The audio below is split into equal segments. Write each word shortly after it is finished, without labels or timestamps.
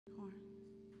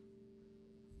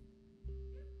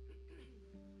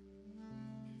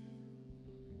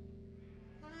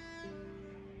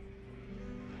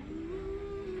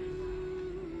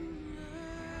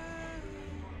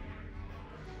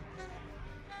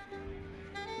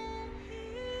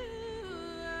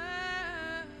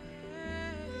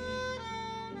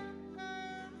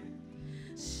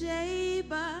shea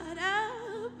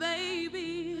butter,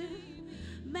 baby,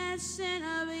 messing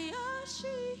up your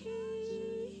sheets.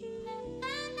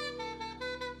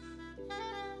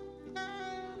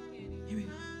 Here we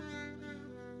go.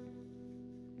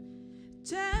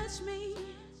 Touch me,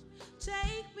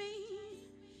 take me,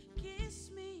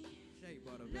 kiss me, Shea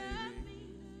butter,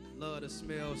 baby. Love the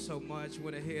smell so much.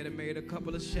 Went ahead and made a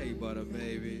couple of shea butter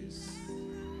babies.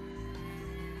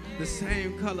 The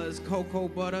same color as cocoa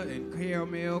butter and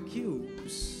caramel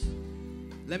cubes.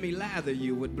 Let me lather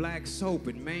you with black soap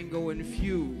and mango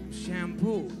infused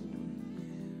shampoo.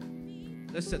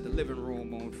 Let's set the living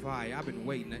room on fire. I've been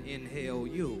waiting to inhale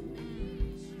you.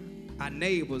 Our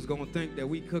neighbors gonna think that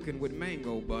we cooking with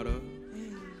mango butter.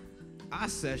 Our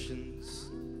sessions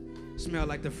smell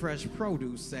like the fresh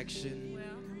produce section.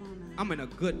 I'm in a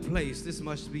good place. This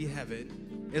must be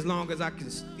heaven. As long as I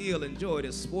can still enjoy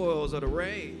the spoils of the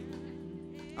rain.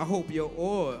 I hope your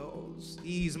oils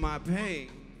ease my pain,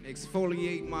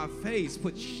 exfoliate my face,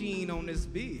 put sheen on this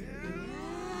beard.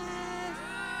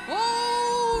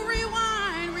 Oh,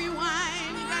 rewind,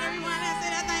 rewind. You gotta rewind and say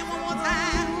that thing one more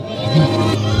time.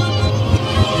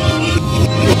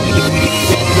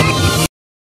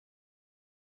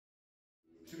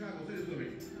 Chicago, say this with me.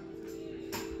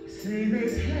 Say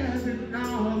there's heaven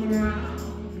all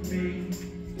around me.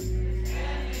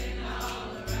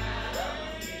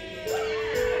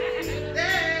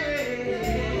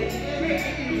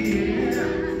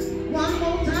 One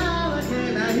more time,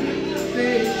 again, I hear you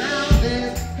say, now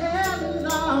there's heaven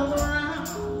all around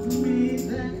me.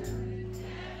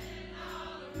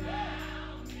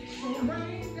 So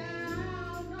rain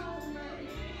down on me.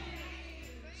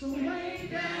 So rain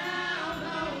down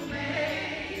on me.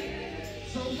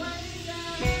 So rain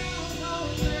down on me.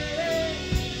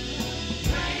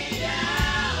 Rain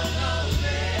down on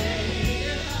me. Rain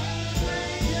down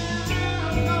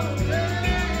on me.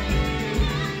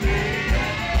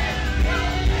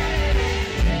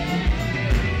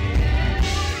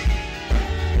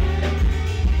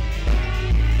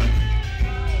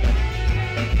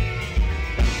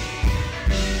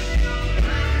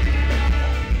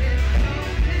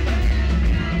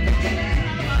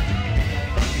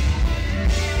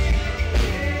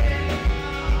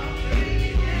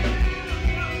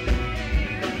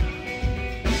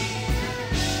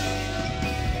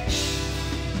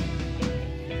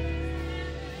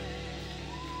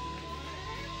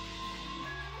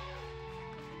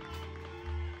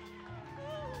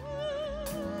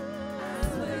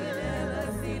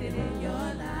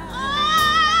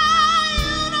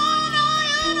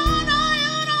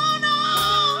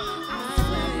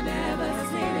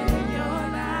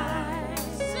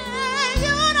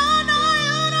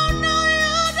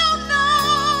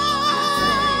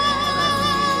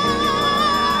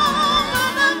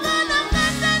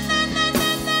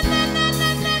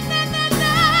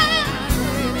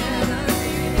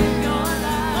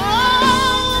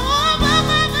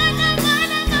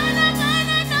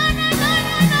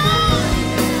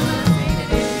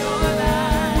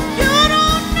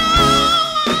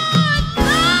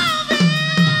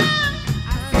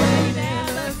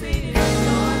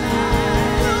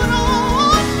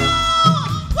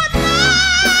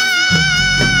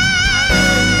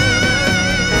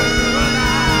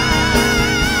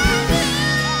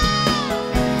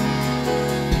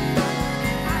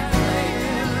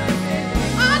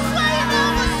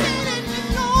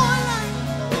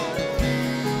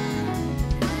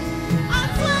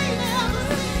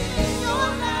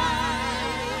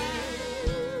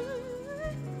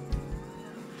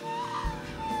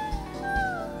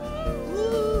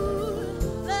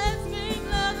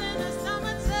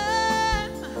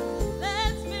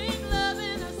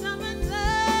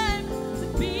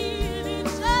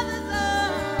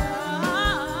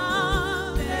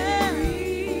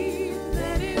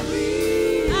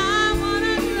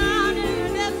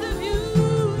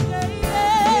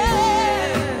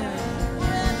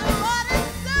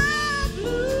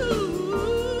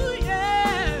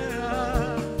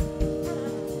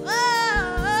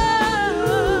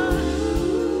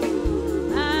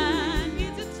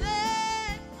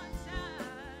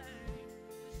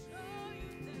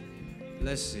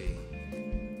 Let's see.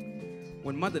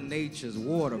 When Mother Nature's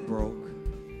water broke,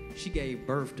 she gave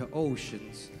birth to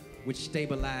oceans, which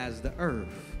stabilized the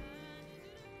earth.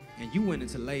 And you went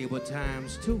into labor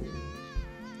times too,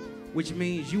 which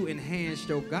means you enhanced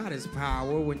your goddess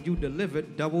power when you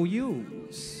delivered double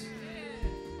U's.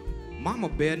 Mama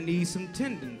Bear needs some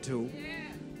tending to.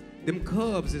 Them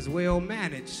cubs is well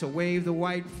managed, so wave the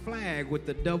white flag with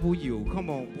the W. Come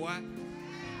on, boy.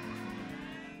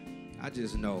 I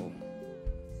just know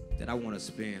that I want to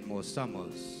spend more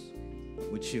summers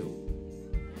with you.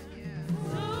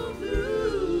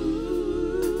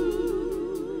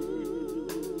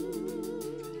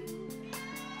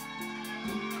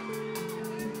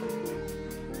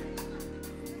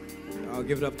 I'll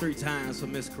give it up 3 times for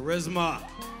Miss Charisma.